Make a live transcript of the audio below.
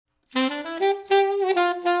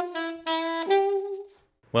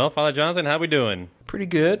Well, Father Jonathan, how we doing? Pretty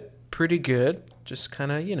good. Pretty good. Just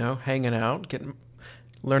kind of, hanging out,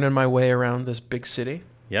 learning my way around this big city.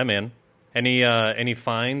 Yeah, man. Any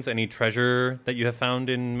finds, any treasure that you have found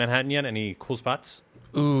in Manhattan yet? Any cool spots?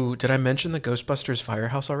 Ooh, did I mention the Ghostbusters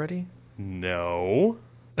firehouse already? No.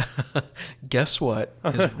 Guess what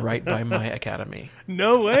is right by my academy?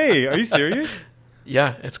 No way. Are you serious?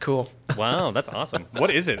 Yeah, it's cool. Wow, that's awesome. What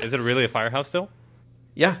is it? Is it really a firehouse still?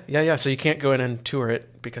 Yeah. So you can't go in and tour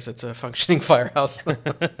it because it's a functioning firehouse.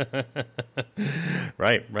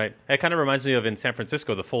 Right. It kind of reminds me of in San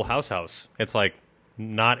Francisco, the Full House house. It's like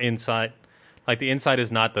not inside, like the inside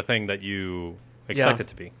is not the thing that you expect it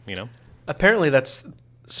to be, you know? Apparently that's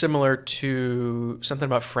similar to something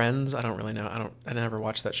about Friends. I don't really know. I never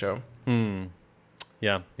watched that show.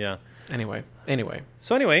 Yeah. Anyway.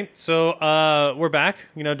 So we're back,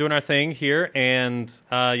 doing our thing here. And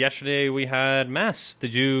yesterday we had Mass.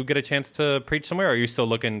 Did you get a chance to preach somewhere? Or are you still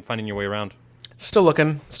finding your way around? Still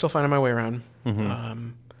looking, still finding my way around. Mm-hmm.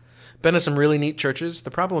 Been to some really neat churches.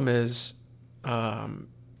 The problem is, I'm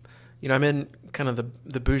in kind of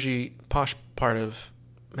the bougie, posh part of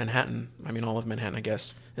Manhattan. I mean, all of Manhattan, I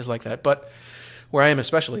guess, is like that. But where I am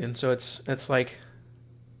especially, and so it's like,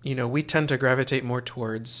 we tend to gravitate more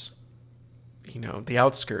towards, the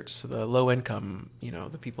outskirts, the low income,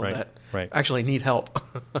 the people that actually need help.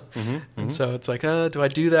 And so it's like, do I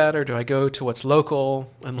do that or do I go to what's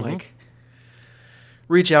local and like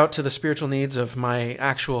reach out to the spiritual needs of my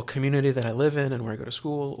actual community that I live in and where I go to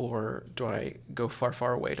school, or do I go far,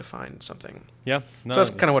 far away to find something? Yeah. So that's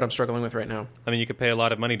kind of what I'm struggling with right now. I mean, you could pay a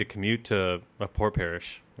lot of money to commute to a poor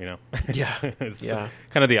parish, Yeah. It's Yeah.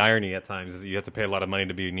 kind of the irony at times is you have to pay a lot of money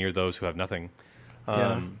to be near those who have nothing.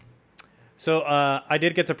 So I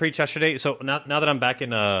did get to preach yesterday. So now that I'm back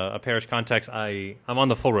in a parish context, I'm on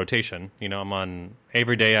the full rotation. I'm on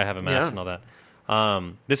every day I have a mass and all that.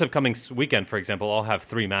 This upcoming weekend, for example, I'll have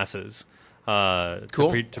 3 masses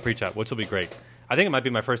Cool. to preach at, which will be great. I think it might be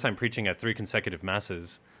my first time preaching at 3 consecutive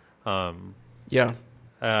masses. Yeah.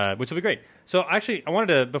 Which will be great. So actually, I wanted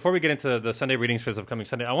to, before we get into the Sunday readings for this upcoming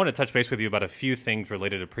Sunday, I want to touch base with you about a few things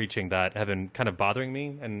related to preaching that have been kind of bothering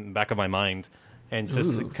me in the back of my mind, and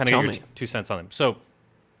just kind of get your 2 cents on them. So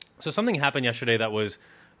something happened yesterday that was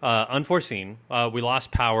unforeseen. We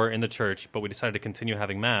lost power in the church, but we decided to continue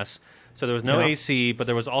having Mass. So there was no AC, but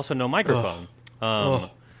there was also no microphone,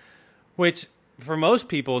 which for most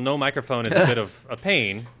people, no microphone is a bit of a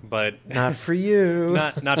pain, but Not for you.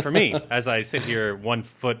 not for me, as I sit here 1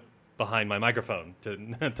 foot behind my microphone to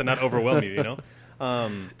not overwhelm you,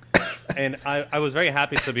 And I was very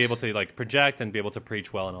happy to be able to project and be able to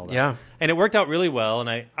preach well and all that. Yeah. And it worked out really well, and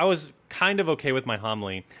I was kind of okay with my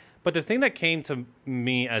homily. But the thing that came to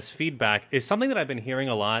me as feedback is something that I've been hearing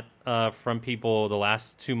a lot from people the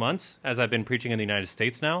last 2 months as I've been preaching in the United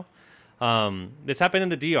States now. This happened in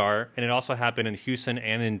the DR, and it also happened in Houston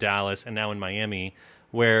and in Dallas and now in Miami,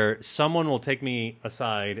 where someone will take me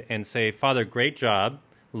aside and say, "Father, great job,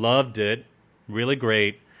 loved it, really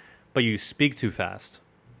great, but you speak too fast."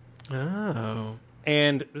 Oh.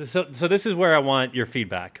 And so this is where I want your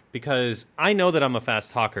feedback, because I know that I'm a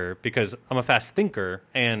fast talker because I'm a fast thinker,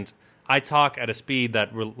 and I talk at a speed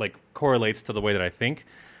that correlates to the way that I think.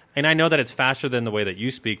 And I know that it's faster than the way that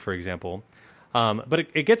you speak, for example. But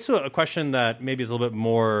it gets to a question that maybe is a little bit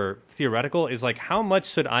more theoretical, is how much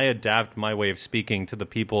should I adapt my way of speaking to the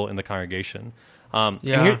people in the congregation?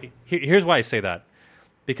 Here's why I say that.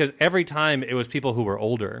 Because every time it was people who were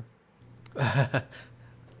older. What are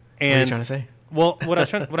you trying to say? Well,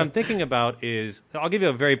 what I'm thinking about is, I'll give you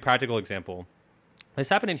a very practical example. This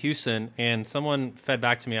happened in Houston, and someone fed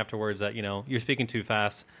back to me afterwards that, you're speaking too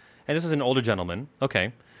fast. And this was an older gentleman.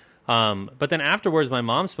 Okay. But then afterwards, my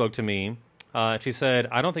mom spoke to me. She said,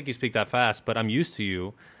 "I don't think you speak that fast, but I'm used to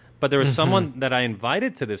you." But there was someone that I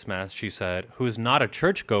invited to this mass, she said, who is not a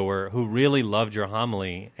churchgoer, who really loved your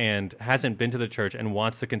homily and hasn't been to the church and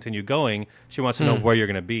wants to continue going. She wants to know where you're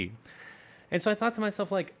going to be. And so I thought to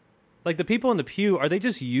myself, like the people in the pew, are they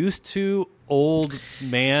just used to old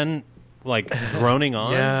man droning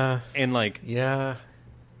on? Yeah. And Yeah.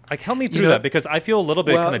 help me through that, because I feel a little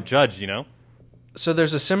bit kind of judged, So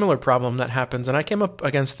there's a similar problem that happens, and I came up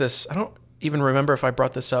against this. I don't even remember if I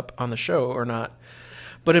brought this up on the show or not.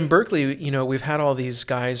 But in Berkeley, we've had all these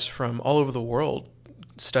guys from all over the world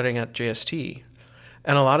studying at JST.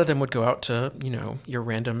 And a lot of them would go out to, your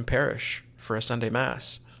random parish for a Sunday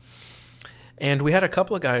Mass. And we had a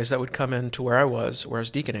couple of guys that would come in to where I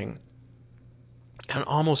was deaconing. And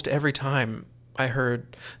almost every time I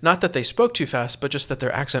heard, not that they spoke too fast, but just that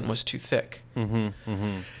their accent was too thick.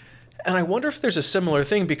 And I wonder if there's a similar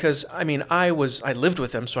thing because I mean I lived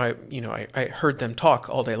with them, so I heard them talk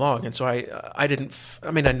all day long, and so I didn't.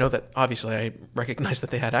 I mean I know that obviously I recognized that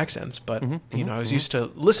they had accents, but I was used to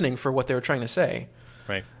listening for what they were trying to say.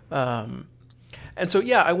 Right. And so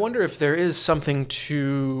yeah, I wonder if there is something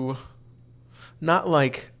to not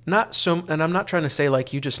so, and I'm not trying to say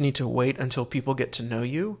like you just need to wait until people get to know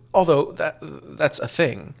you, although that's a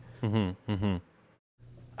thing.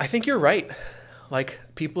 I think you're right. Like,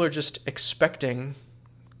 people are just expecting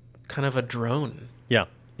kind of a drone. Yeah.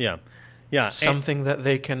 Something that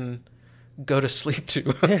they can go to sleep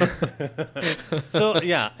to. So,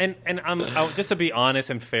 yeah. And just to be honest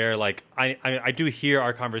and fair, like, I do hear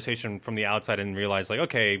our conversation from the outside and realize, like,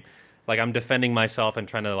 okay, like, I'm defending myself and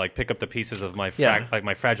trying to, like, pick up the pieces of my,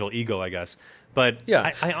 my fragile ego, I guess. But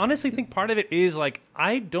yeah. I honestly think part of it is, like,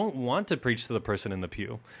 I don't want to preach to the person in the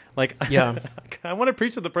pew. Like, I want to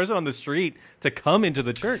preach to the person on the street to come into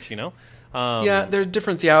the church, you know? Yeah, there are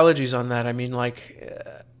different theologies on that. I mean, like,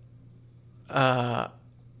 I'd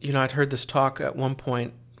heard this talk at one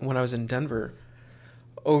point when I was in Denver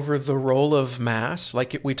over the role of Mass.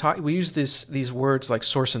 Like, we use these words like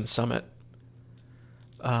source and summit.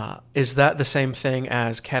 Is that the same thing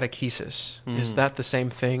as catechesis? Is that the same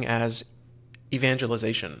thing as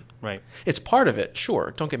evangelization? Right. It's part of it,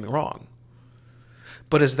 sure. Don't get me wrong.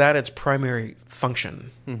 But is that its primary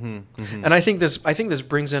function? And I think this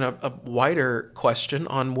brings in a wider question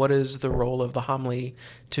on what is the role of the homily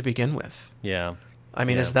to begin with. Yeah. I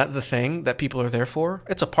mean, is that the thing that people are there for?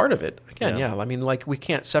 It's a part of it. Again, yeah. I mean, like, we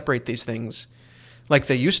can't separate these things like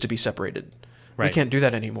they used to be separated. Right. We can't do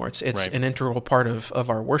that anymore. It's an integral part of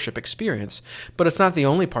our worship experience, but it's not the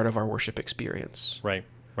only part of our worship experience. Right.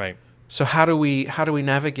 So how do we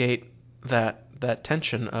navigate that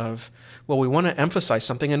tension of, well, we want to emphasize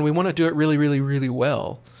something and we want to do it really, really, really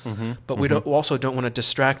well, but we also don't want to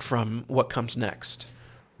distract from what comes next.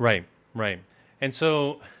 Right. And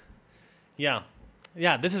so, yeah,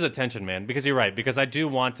 this is a tension, man, because you're right, because I do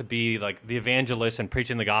want to be like the evangelist and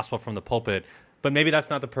preaching the gospel from the pulpit, but maybe that's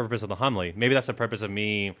not the purpose of the homily. Maybe that's the purpose of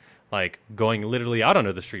me, like, going literally out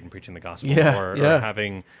onto the street and preaching the gospel or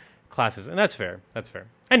having classes. And that's fair.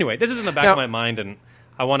 Anyway, this is in the back of my mind, and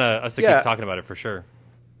I want us to keep talking about it for sure.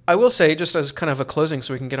 I will say, just as kind of a closing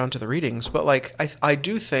so we can get on to the readings, but like I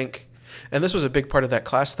do think, and this was a big part of that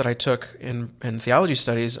class that I took in theology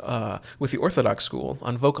studies with the Orthodox school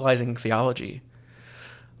on vocalizing theology.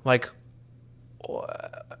 Like,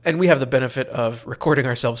 and we have the benefit of recording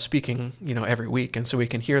ourselves speaking, every week, and so we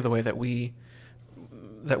can hear the way that we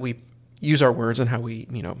use our words and how we,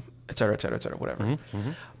 et cetera, whatever.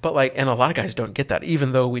 But like, and a lot of guys don't get that,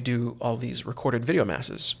 even though we do all these recorded video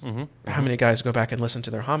masses. How many guys go back and listen to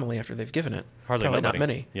their homily after they've given it? Hardly Probably nobody. Not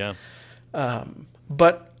many. Yeah.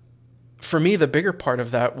 But for me, the bigger part of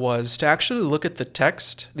that was to actually look at the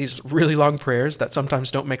text, these really long prayers that sometimes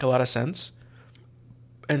don't make a lot of sense,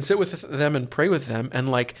 and sit with them and pray with them and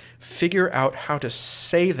like figure out how to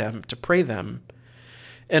say them, to pray them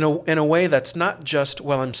in a way that's not just,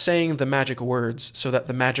 well, I'm saying the magic words so that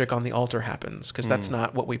the magic on the altar happens, because that's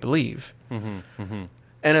not what we believe. And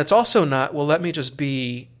it's also not, well, let me just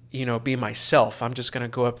be myself. I'm just going to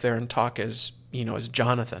go up there and talk as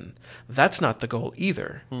Jonathan. That's not the goal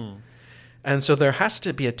either. And so there has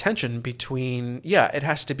to be a tension between, it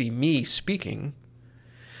has to be me speaking,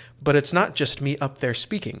 but it's not just me up there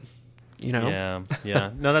speaking, Yeah.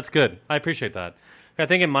 No, that's good. I appreciate that. I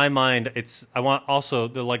think in my mind, I want also,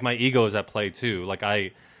 like, my ego is at play too. Like,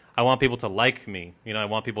 I want people to like me. I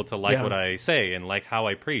want people to like what I say and like how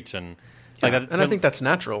I preach. And like that, and I think that's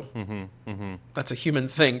natural. That's a human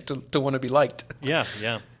thing to want to be liked. Yeah.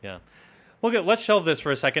 Well, good. Let's shelve this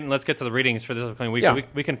for a second and let's get to the readings for this upcoming week. Yeah.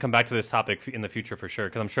 We can come back to this topic in the future for sure,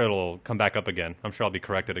 because I'm sure it'll come back up again. I'm sure I'll be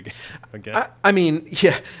corrected again. I mean,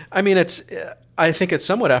 I think it's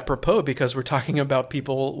somewhat apropos because we're talking about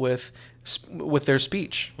people with their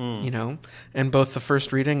speech, and both the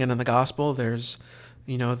first reading and in the gospel, there's,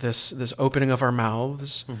 this opening of our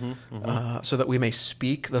mouths so that we may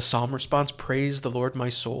speak. The psalm response, praise the Lord, my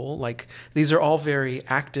soul. Like, these are all very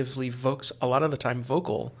actively a lot of the time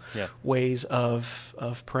vocal ways of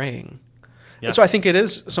praying. Yeah. And so I think it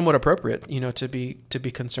is somewhat appropriate, to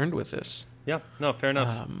be concerned with this. Yeah, no, fair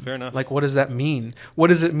enough. Fair enough. Like, what does that mean? What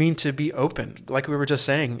does it mean to be open? Like we were just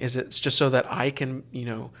saying, is it just so that I can,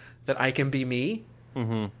 that I can be me?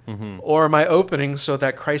 Or am I opening so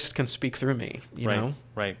that Christ can speak through me? You know?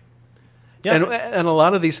 Right. Yeah. And a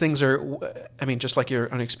lot of these things are, I mean, just like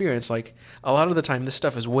your own experience, like a lot of the time this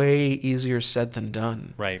stuff is way easier said than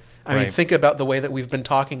done. Right. I mean, think about the way that we've been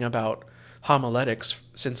talking about homiletics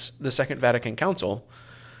since the Second Vatican Council.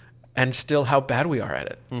 and still how bad we are at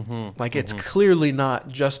it. Like it's clearly not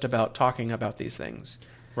just about talking about these things.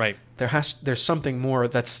 Right. There's something more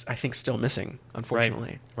that's, I think, still missing,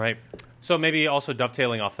 unfortunately. Right. So maybe also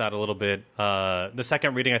dovetailing off that a little bit, the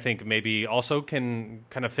second reading I think maybe also can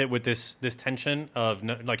kind of fit with this tension of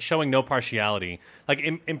like showing no partiality. Like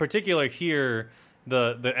in particular here,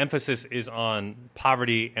 the emphasis is on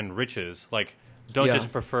poverty and riches. Like don't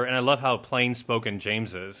just prefer. And I love how plain spoken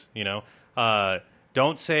James is.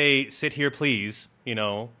 Don't say sit here please.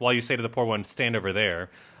 While you say to the poor one stand over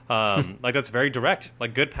there. Like that's very direct.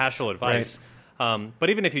 Like good pastoral advice. Right.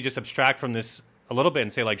 But even if you just abstract from this a little bit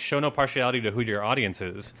and say like show no partiality to who your audience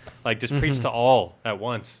is, like just preach to all at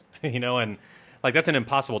once, and like that's an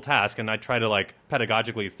impossible task, and I try to like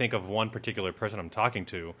pedagogically think of one particular person I'm talking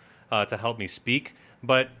to help me speak,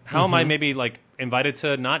 but how am I maybe like invited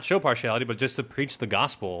to not show partiality but just to preach the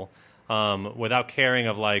gospel without caring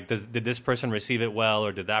of like did this person receive it well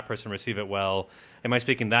or did that person receive it well, am I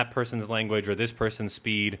speaking that person's language or this person's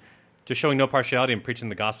speed, just showing no partiality and preaching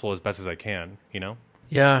the gospel as best as I can.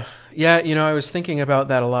 Yeah. I was thinking about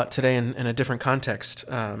that a lot today in a different context.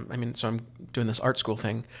 So I'm doing this art school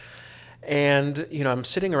thing, and I'm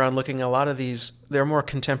sitting around looking at a lot of these. There are more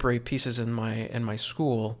contemporary pieces in my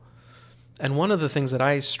school, and one of the things that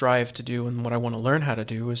I strive to do and what I want to learn how to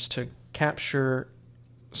do is to capture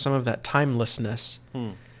some of that timelessness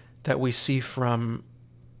that we see from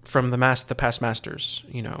the past masters.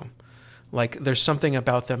 Like there's something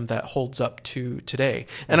about them that holds up to today.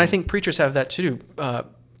 And I think preachers have that too.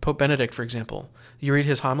 Pope Benedict, for example, you read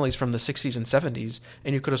his homilies from the 60s and 70s,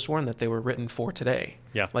 and you could have sworn that they were written for today.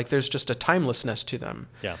 Yeah. Like there's just a timelessness to them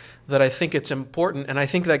that I think it's important. And I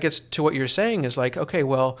think that gets to what you're saying is like, okay,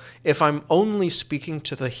 well, if I'm only speaking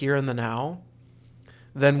to the here and the now,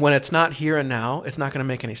 then when it's not here and now, it's not going to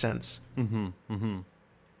make any sense.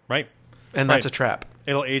 Right. And that's a trap.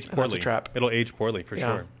 It'll age poorly. That's a trap. It'll age poorly for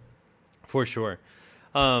sure. For sure.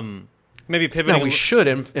 Maybe pivoting. Now we should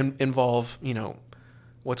involve,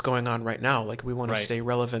 what's going on right now. Like we want to stay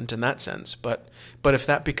relevant in that sense. But if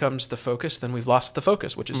that becomes the focus, then we've lost the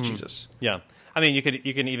focus, which is Jesus. Yeah. I mean, you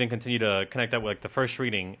can even continue to connect that with like the first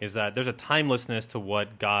reading is that there's a timelessness to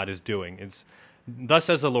what God is doing. It's thus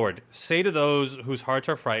says the Lord, say to those whose hearts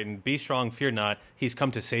are frightened, be strong, fear not. He's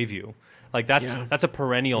come to save you. Like that's a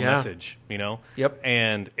perennial message, Yep.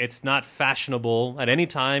 And it's not fashionable at any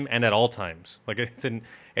time and at all times. Like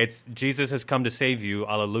it's Jesus has come to save you.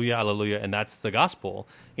 Alleluia, alleluia, and that's the gospel.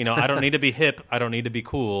 I don't need to be hip. I don't need to be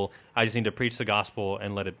cool. I just need to preach the gospel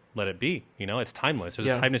and let it be. It's timeless. There's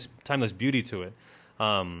a timeless beauty to it.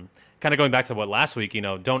 Kind of going back to what last week,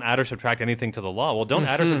 don't add or subtract anything to the law. Well, don't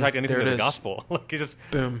add or subtract anything to the gospel. Like just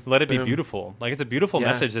let it be beautiful. Like it's a beautiful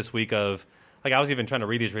message this week of. Like I was even trying to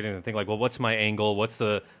read these readings and think like, well, what's my angle? What's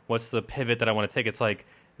the pivot that I want to take? It's like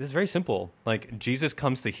this is very simple. Like Jesus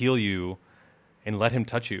comes to heal you, and let him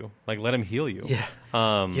touch you. Like let him heal you.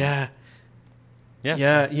 Yeah.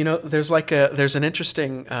 There's an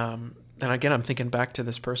interesting, and again, I'm thinking back to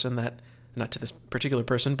this person not to this particular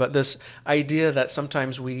person, but this idea that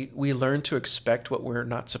sometimes we learn to expect what we're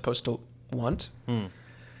not supposed to want.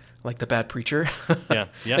 Like the bad preacher. Yeah.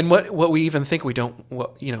 And what we even think we don't,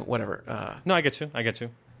 whatever. No, I get you.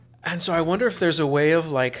 And so I wonder if there's a way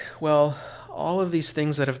of like, well, all of these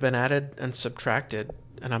things that have been added and subtracted,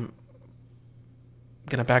 and I'm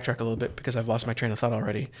going to backtrack a little bit because I've lost my train of thought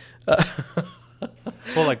already. I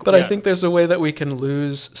think there's a way that we can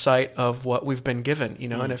lose sight of what we've been given,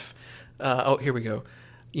 and if, here we go.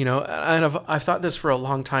 And I've thought this for a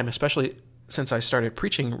long time, especially since I started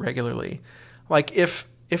preaching regularly. Like if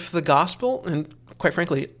the gospel, and quite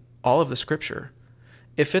frankly, all of the scripture,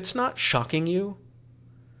 if it's not shocking you,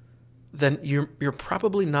 then you're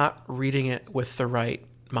probably not reading it with the right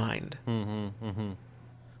mind.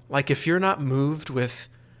 Like if you're not moved with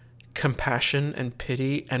compassion and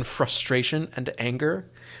pity and frustration and anger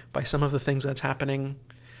by some of the things that's happening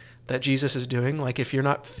that Jesus is doing, like if you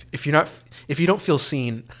don't feel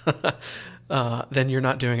seen, then you're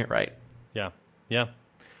not doing it right. Yeah.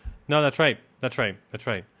 No, that's right.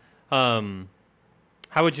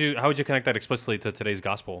 How would you connect that explicitly to today's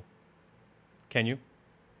gospel? Can you?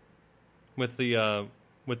 With the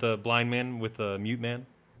blind man, with the mute man?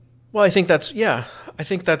 Well, I think that's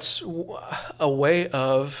a way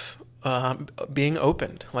of being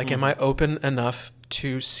opened. Like, am I open enough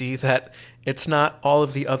to see that it's not all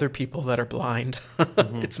of the other people that are blind?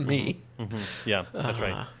 It's me. Yeah, that's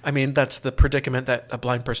right. I mean, that's the predicament that a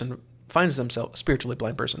blind person finds themselves, a spiritually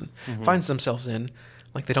blind person finds themselves in.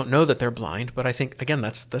 Like they don't know that they're blind, but I think again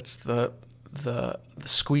that's the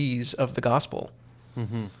squeeze of the gospel.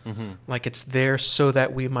 Like it's there so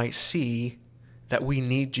that we might see that we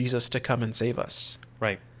need Jesus to come and save us.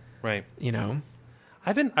 Right. Right. You know?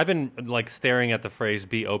 I've been like staring at the phrase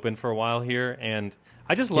 "be open" for a while here, and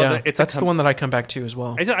I just love it. That's the one that I come back to as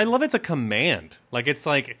well. I love it's a command. Like it's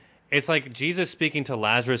like Jesus speaking to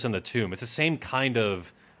Lazarus in the tomb. It's the same kind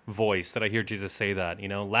of voice that I hear Jesus say that. You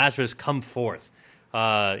know, Lazarus, come forth.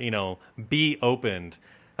 You know, be opened.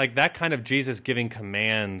 Like that kind of Jesus giving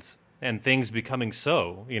commands and things becoming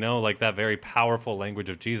so. You know, like that very powerful language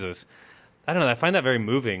of Jesus. I don't know. I find that very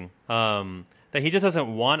moving. That he just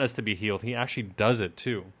doesn't want us to be healed. He actually does it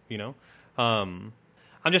too, you know? I'm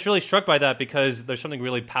just really struck by that because there's something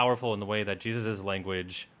really powerful in the way that Jesus'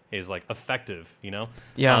 language is like effective, you know?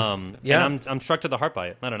 Yeah. And I'm struck to the heart by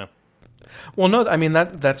it. I don't know. Well, no, I mean,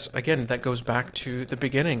 that's, again, that goes back to the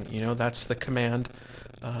beginning, you know, that's the command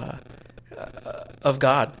of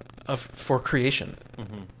God for creation.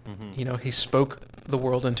 You know, he spoke the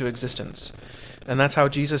world into existence. And that's how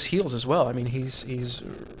Jesus heals as well. I mean, he's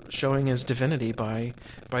showing his divinity by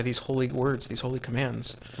these holy words, these holy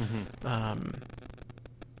commands. And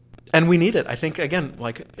we need it. I think, again,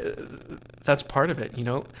 like, that's part of it, you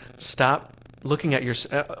know? Stop looking at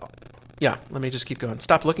let me just keep going.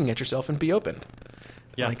 Stop looking at yourself and be open.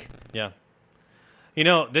 Yeah, yeah. You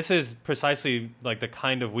know, this is precisely like the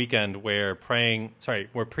kind of weekend where preaching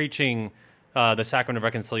the sacrament of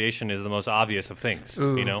reconciliation is the most obvious of things.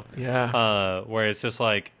 Ooh, you know? Yeah. Where it's just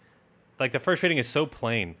like the first reading is so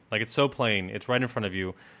plain. Like, it's so plain. It's right in front of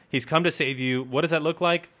you. He's come to save you. What does that look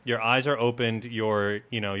like? Your eyes are opened. Your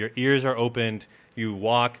ears are opened. You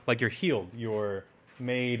walk like you're healed. You're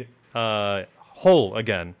made whole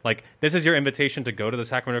again. Like, this is your invitation to go to the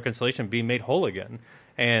sacrament of reconciliation, be made whole again.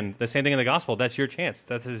 And the same thing in the gospel. That's your chance.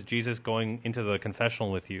 This is Jesus going into the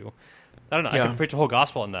confessional with you. I don't know. Yeah. I could preach a whole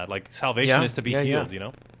gospel on that. Like, salvation is to be healed, you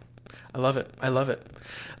know? I love it.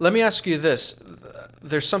 Let me ask you this.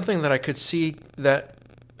 There's something that I could see that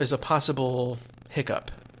is a possible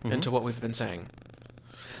hiccup into what we've been saying.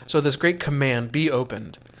 So this great command, be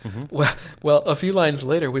opened. Well, a few lines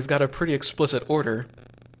later, we've got a pretty explicit order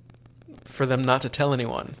for them not to tell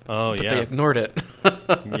anyone. Oh, but yeah. they ignored it.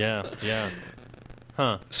 Yeah.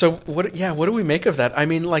 Huh. So what do we make of that? I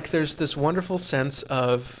mean, like, there's this wonderful sense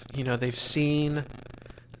of, you know, they've seen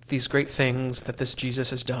these great things that this Jesus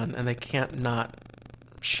has done, and they can't not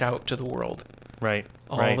shout to the world. Right.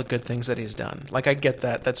 All the good things that he's done. Like, I get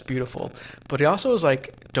that. That's beautiful. But he also is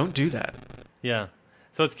like, don't do that. Yeah.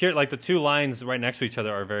 So it's curious, like the two lines right next to each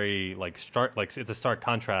other are very it's a stark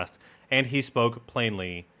contrast. And he spoke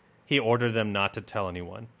plainly. He ordered them not to tell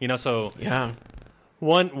anyone. You know, so Yeah.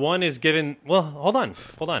 One is given. Well, hold on.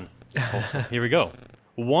 Here we go.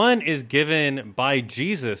 One is given by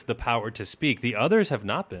Jesus the power to speak. The others have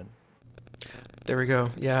not been. There we go.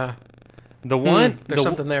 Yeah. The one there's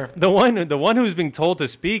something there. The one who's being told to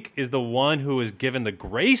speak is the one who is given the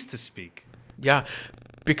grace to speak. Yeah.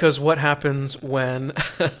 Because what happens when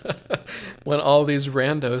when all these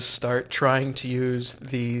randos start trying to use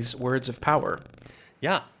these words of power?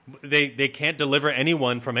 Yeah. They can't deliver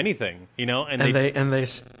anyone from anything, you know, and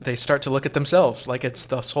they start to look at themselves like it's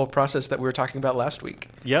this whole process that we were talking about last week.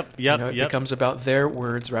 Yep. You know, it becomes about their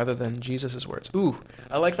words rather than Jesus's words. Ooh,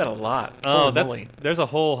 I like that a lot. Oh, there's a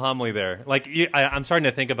whole homily there. Like, I'm starting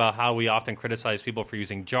to think about how we often criticize people for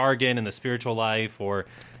using jargon in the spiritual life, or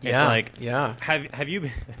it's have you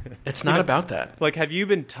been, it's not about that. Like, have you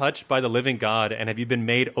been touched by the living God, and have you been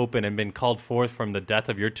made open and been called forth from the death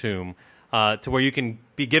of your tomb? To where you can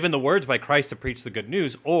be given the words by Christ to preach the good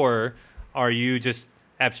news, or are you just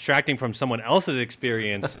abstracting from someone else's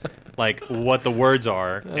experience, like what the words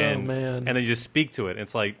are, and then you just speak to it?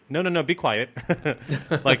 It's like, no, be quiet.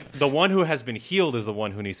 Like, the one who has been healed is the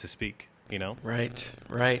one who needs to speak, you know? Right.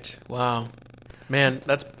 Wow. Man,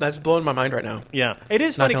 that's blowing my mind right now. Yeah, it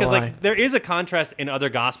is funny because like there is a contrast in other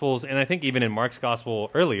gospels, and I think even in Mark's gospel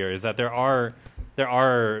earlier, is that there are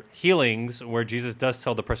healings where Jesus does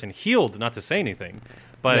tell the person healed not to say anything.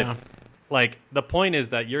 But like, the point is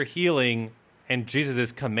that your healing and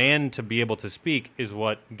Jesus' command to be able to speak is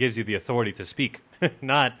what gives you the authority to speak,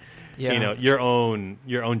 not you know, your own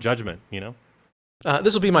judgment, you know?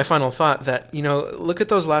 This will be my final thought, that, you know, look at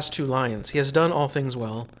those last two lines. He has done all things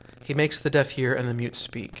well. He makes the deaf hear and the mute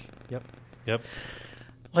speak. Yep.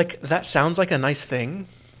 Like, that sounds like a nice thing,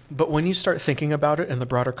 but when you start thinking about it in the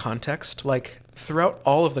broader context, like, throughout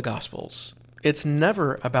all of the Gospels, it's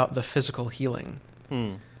never about the physical healing.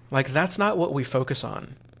 Like, that's not what we focus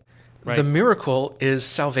on. Right. The miracle is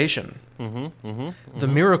salvation. The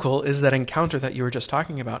miracle is that encounter that you were just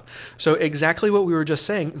talking about. So exactly what we were just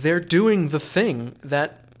saying, they're doing the thing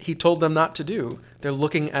that he told them not to do. They're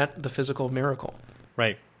looking at the physical miracle.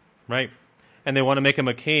 Right. and they want to make him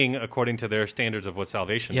a king according to their standards of what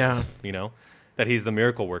salvation Yeah. is. You know, that he's the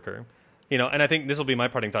miracle worker. You know, and I think this will be my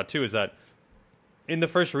parting thought too, is that in the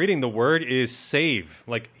first reading, the word is save.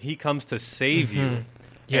 Like, he comes to save you.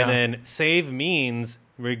 Yeah. And then save means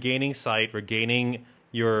regaining sight, regaining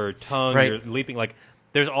your tongue, Right. your leaping. Like,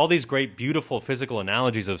 there's all these great, beautiful physical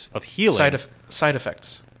analogies of healing. Side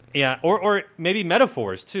effects. Yeah, or maybe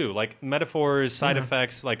metaphors too, like metaphors, side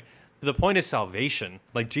effects. Like, the point is salvation.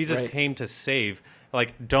 Like, Jesus Right. came to save.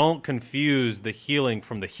 Like, don't confuse the healing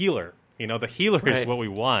from the healer. You know, the healer is Right. what we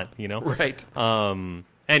want. You know, Right.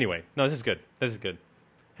 Anyway, no, this is good. This is good.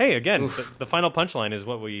 Hey, again, the final punchline is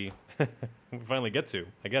what we finally get to.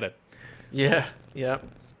 I get it. Yeah. Yeah.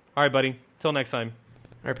 All right, buddy. Till next time.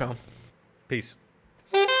 All right, pal. Peace.